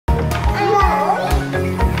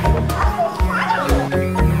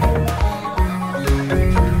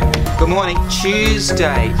morning.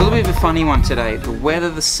 Tuesday. A little bit of a funny one today. The weather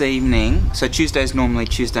this evening, so Tuesday is normally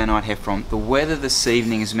Tuesday night heffron. The weather this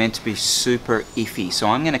evening is meant to be super iffy, so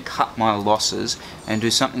I'm going to cut my losses and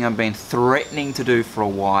do something I've been threatening to do for a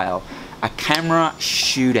while. A camera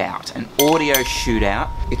shootout, an audio shootout.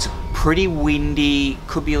 It's pretty windy,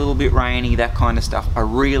 could be a little bit rainy, that kind of stuff. I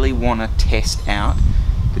really want to test out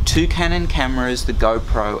the two Canon cameras, the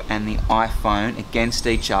GoPro and the iPhone, against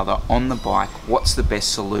each other on the bike. What's the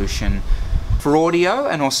best solution for audio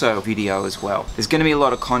and also video as well? There's going to be a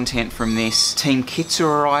lot of content from this. Team kits are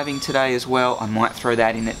arriving today as well. I might throw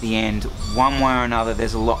that in at the end. One way or another,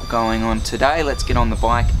 there's a lot going on today. Let's get on the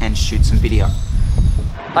bike and shoot some video.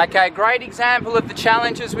 Okay, great example of the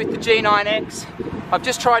challenges with the G9X. I've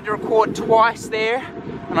just tried to record twice there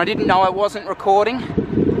and I didn't know I wasn't recording.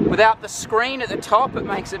 Without the screen at the top, it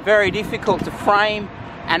makes it very difficult to frame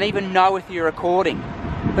and even know if you're recording.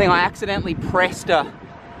 I think I accidentally pressed a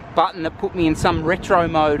button that put me in some retro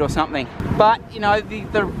mode or something. But, you know,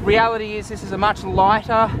 the reality is this is a much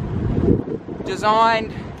lighter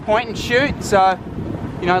designed point and shoot, so,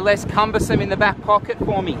 you know, less cumbersome in the back pocket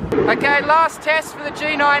for me. Okay, last test for the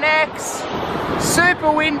G9X.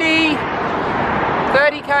 Super windy,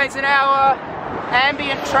 30 k's an hour,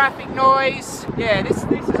 ambient traffic noise. Yeah, this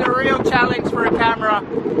is a real challenge for a camera.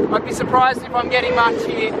 I'd be surprised if I'm getting much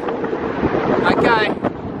here. Okay,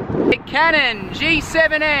 the Canon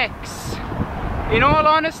G7X. In all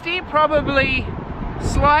honesty, probably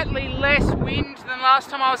slightly less wind than last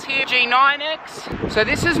time I was here. G9X. So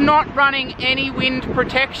this is not running any wind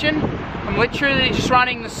protection. I'm literally just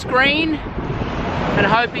running the screen and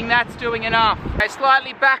hoping that's doing enough. Okay,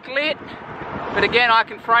 slightly backlit, but again, I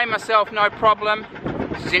can frame myself no problem.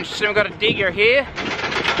 This is interesting, we've got a digger here.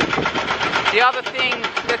 The other thing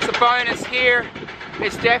that's a bonus here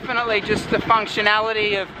is definitely just the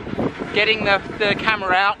functionality of getting the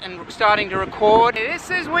camera out and starting to record. This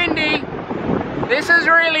is windy. This is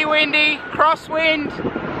really windy. Crosswind,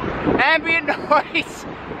 ambient noise.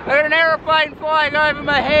 I got an aeroplane flying over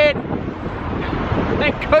my head.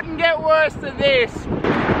 It couldn't get worse than this.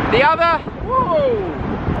 The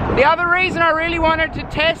other reason I really wanted to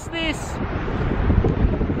test this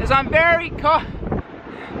is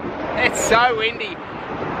it's so windy.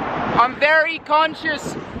 I'm very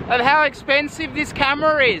conscious of how expensive this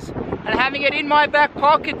camera is, and having it in my back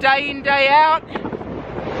pocket day in, day out,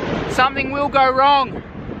 something will go wrong.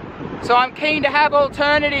 So I'm keen to have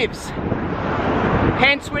alternatives.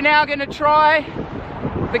 Hence we're now going to try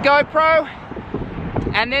the GoPro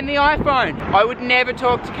and then the iPhone. I would never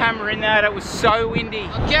talk to camera in that, it was so windy.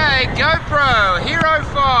 Okay, GoPro Hero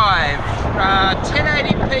 5,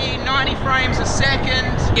 1080p, 90 frames a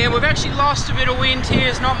second. Yeah, we've actually lost a bit of wind here,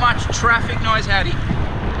 there's not much traffic noise, howdy.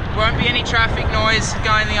 Won't be any traffic noise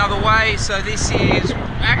going the other way, so this is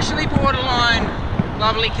actually borderline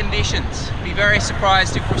lovely conditions. Be very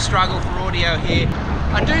surprised if we struggle for audio here.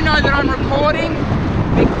 I do know that I'm recording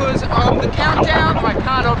because of the countdown. I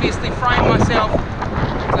can't obviously frame myself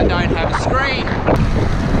because I don't have a screen.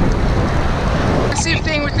 The massive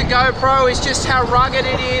thing with the GoPro is just how rugged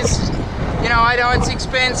it is. You know, I know it's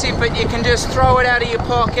expensive, but you can just throw it out of your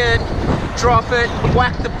pocket, drop it,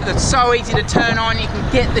 whack it's so easy to turn on, you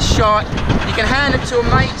can get the shot. You can hand it to a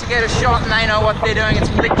mate to get a shot and they know what they're doing. It's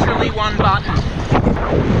literally one button.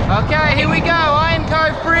 Okay, here we go, Iron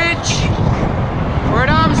Cove Bridge. We're at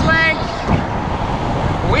arm's length.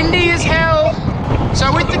 Windy as hell. So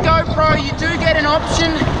with the GoPro, you do get an option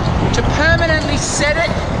to permanently set it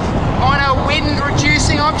on a wind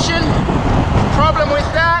reducing option. Problem with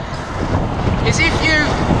that is if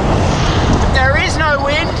there is no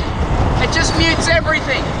wind, it just mutes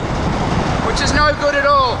everything, which is no good at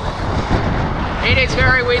all. It is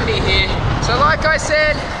very windy here. So like I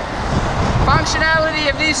said, functionality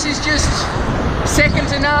of this is just second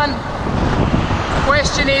to none.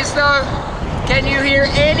 Question is though, can you hear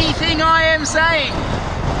anything I am saying?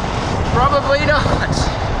 Probably not.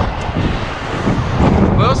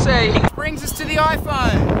 We'll see. This brings us to the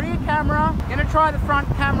iPhone. Rear camera. Gonna try the front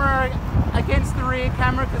camera against the rear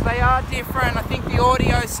camera because they are different. I think the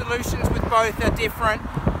audio solutions with both are different.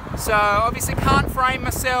 So obviously can't frame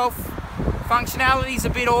myself. Functionality is a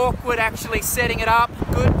bit awkward actually setting it up.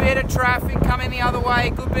 Good bit of traffic coming the other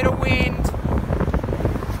way, good bit of wind.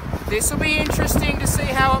 This will be interesting to see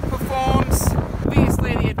how it performs.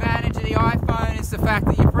 Obviously the advantage of the iPhone is the fact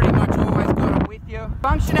that you pretty much always got it with you.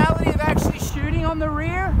 Functionality of actually shooting on the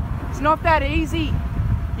rear is not that easy.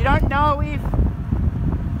 You don't know if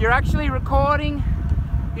you're actually recording.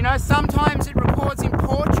 You know, sometimes it records in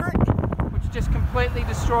portrait, which just completely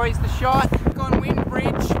destroys the shot. On wind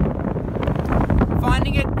bridge,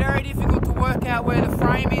 finding it very difficult to work out where the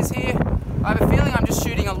frame is here. I have a feeling I'm just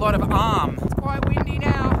shooting a lot of arm. It's quite windy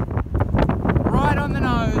now. Right on the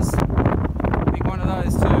nose. Big one of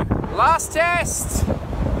those too. Last test.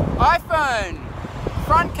 iPhone.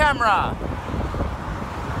 Front camera.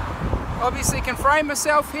 Obviously can frame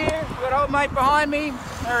myself here. Got old mate behind me.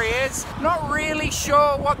 There he is. Not really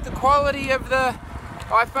sure what the quality of the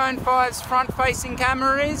iPhone 5's front-facing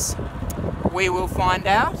camera is. We will find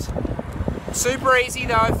out. Super easy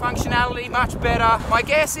though, functionality much better. My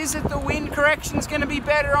guess is that the wind correction is going to be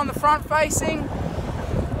better on the front-facing.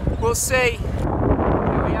 We'll see.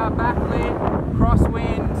 Here we are, backlit,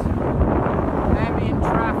 crosswind, ambient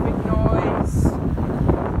traffic noise.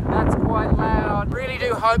 That's quite loud. Really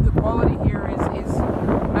do hope the quality here is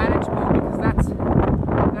manageable, because that's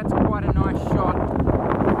quite a nice shot.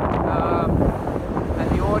 And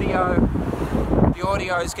the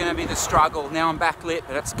audio is going to be the struggle. Now I'm backlit,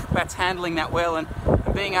 but that's handling that well, and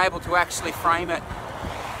being able to actually frame it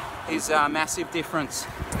is a massive difference.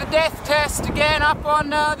 The death test again up on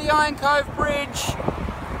the Iron Cove Bridge.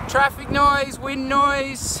 Traffic noise, wind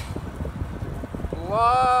noise. A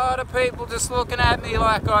lot of people just looking at me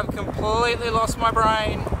like I've completely lost my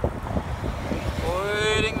brain,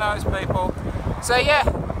 including those people. So yeah,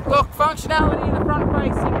 look, functionality in the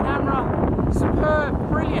front-facing camera, superb,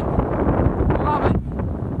 brilliant, love it.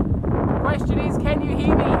 Question is, can you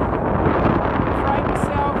hear me? Frame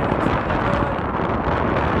yourself, looks really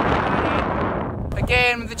good.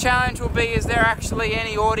 Again, the challenge will be, is there actually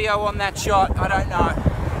any audio on that shot? I don't know.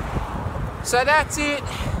 So that's it.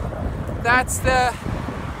 That's the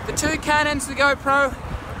two Canons, the GoPro,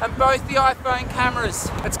 and both the iPhone cameras.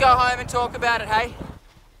 Let's go home and talk about it, hey?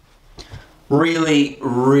 Really,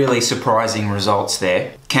 really surprising results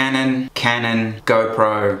there. Canon,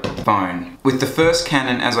 GoPro, phone. With the first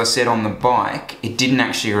Canon, as I said on the bike, it didn't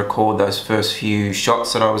actually record those first few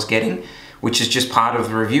shots that I was getting, which is just part of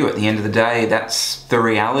the review. At the end of the day, that's the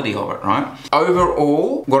reality of it, right?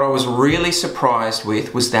 Overall, what I was really surprised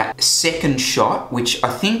with was that second shot, which I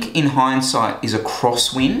think in hindsight is a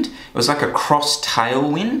crosswind. It was like a cross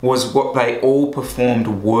tailwind, was what they all performed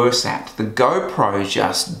worse at. The GoPro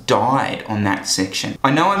just died on that section. I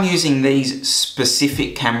know I'm using these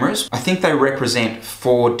specific cameras. I think they represent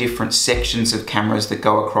 4 different sections of cameras that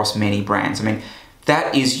go across many brands. I mean,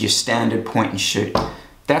 that is your standard point and shoot.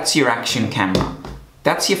 That's your action camera.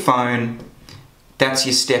 That's your phone. That's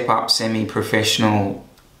your step-up semi-professional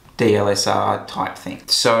DLSR type thing.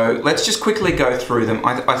 So let's just quickly go through them.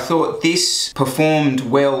 I thought this performed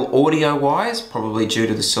well audio-wise, probably due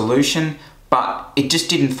to the solution, but it just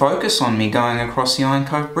didn't focus on me going across the Iron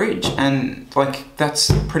Cove Bridge, and like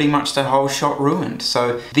that's pretty much the whole shot ruined.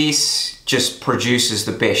 So this just produces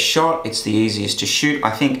the best shot. It's the easiest to shoot.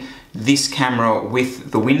 I think this camera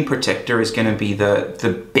with the wind protector is going to be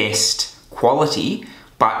the best quality,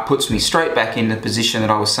 but puts me straight back in the position that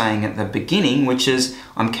I was saying at the beginning, which is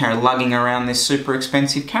I'm lugging around this super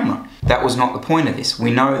expensive camera. That was not the point of this.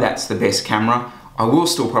 We know that's the best camera. I will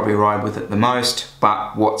still probably ride with it the most,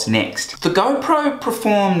 but what's next? The GoPro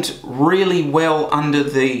performed really well under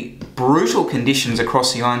the brutal conditions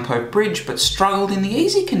across the Iron Cove Bridge, but struggled in the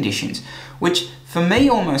easy conditions, which for me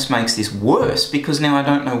almost makes this worse because now I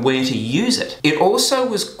don't know where to use it. It also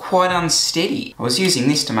was quite unsteady. I was using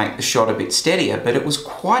this to make the shot a bit steadier, but it was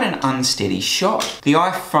quite an unsteady shot. The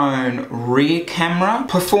iPhone rear camera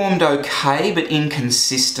performed okay, but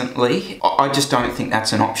inconsistently. I just don't think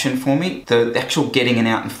that's an option for me. The actual getting it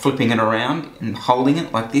out and flipping it around and holding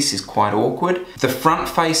it like this is quite awkward. The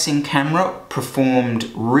front-facing camera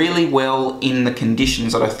performed really well in the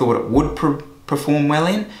conditions that I thought it would perform well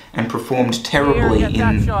in, and performed terribly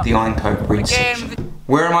in the Iron Cove Bridge section.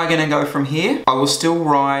 Where am I going to go from here? I will still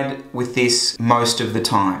ride with this most of the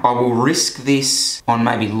time. I will risk this on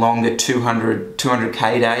maybe longer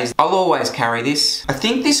 200k days. I'll always carry this. I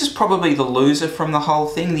think this is probably the loser from the whole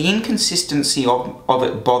thing. The inconsistency of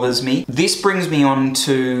it bothers me. This brings me on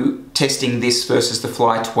to testing this versus the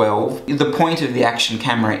Fly 12. The point of the action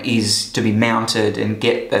camera is to be mounted and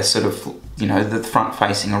get the sort of, you know, the front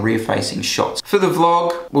facing or rear facing shots. For the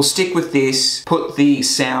vlog, we'll stick with this, put the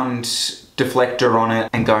sound deflector on it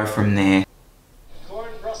and go from there. Corn,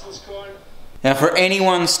 Brussels corn. Now for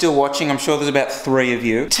anyone still watching, I'm sure there's about 3 of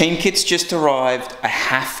you. Team kit's just arrived. I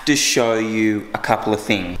have to show you a couple of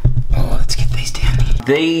things. Oh, let's get these down here.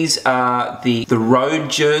 These are the road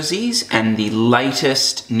jerseys and the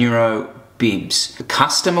latest Neuro bibs. The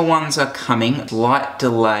customer ones are coming. Slight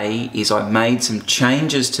delay is I've made some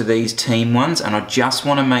changes to these team ones, and I just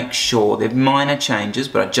want to make sure, they're minor changes,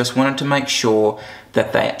 but I just wanted to make sure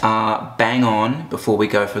that they are bang on before we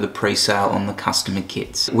go for the pre-sale on the customer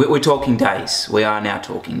kits. We're talking days. We are now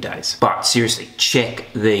talking days. But seriously,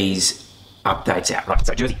 check these updates out. Right,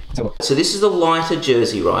 so jersey. So this is the lighter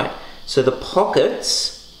jersey, right? So the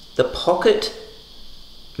pockets, the pocket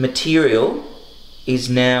material is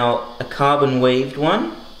now a carbon weaved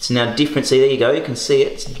one. It's now different. See, there you go, you can see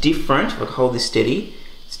it. It's different. If I hold this steady,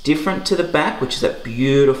 it's different to the back, which is that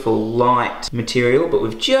beautiful light material, but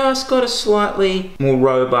we've just got a slightly more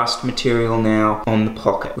robust material now on the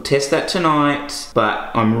pocket. We'll test that tonight,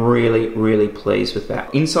 but I'm really, really pleased with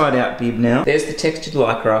that. Inside out bib now. There's the textured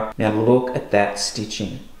lycra. Now look at that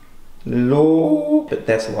stitching. Look, but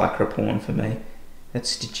that's lycra porn for me. That's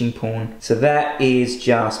stitching porn. So that is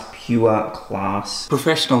just pure class.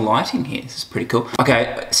 Professional lighting here, this is pretty cool.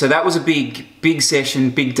 Okay, so that was a big session,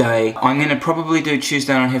 big day. I'm gonna probably do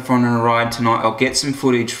Tuesday night Heffron on a ride tonight. I'll get some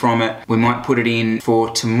footage from it. We might put it in for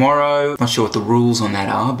tomorrow. Not sure what the rules on that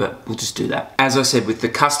are, but we'll just do that. As I said, with the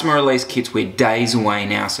customer release kits, we're days away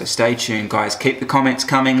now, so stay tuned, guys. Keep the comments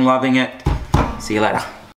coming, loving it. See you later.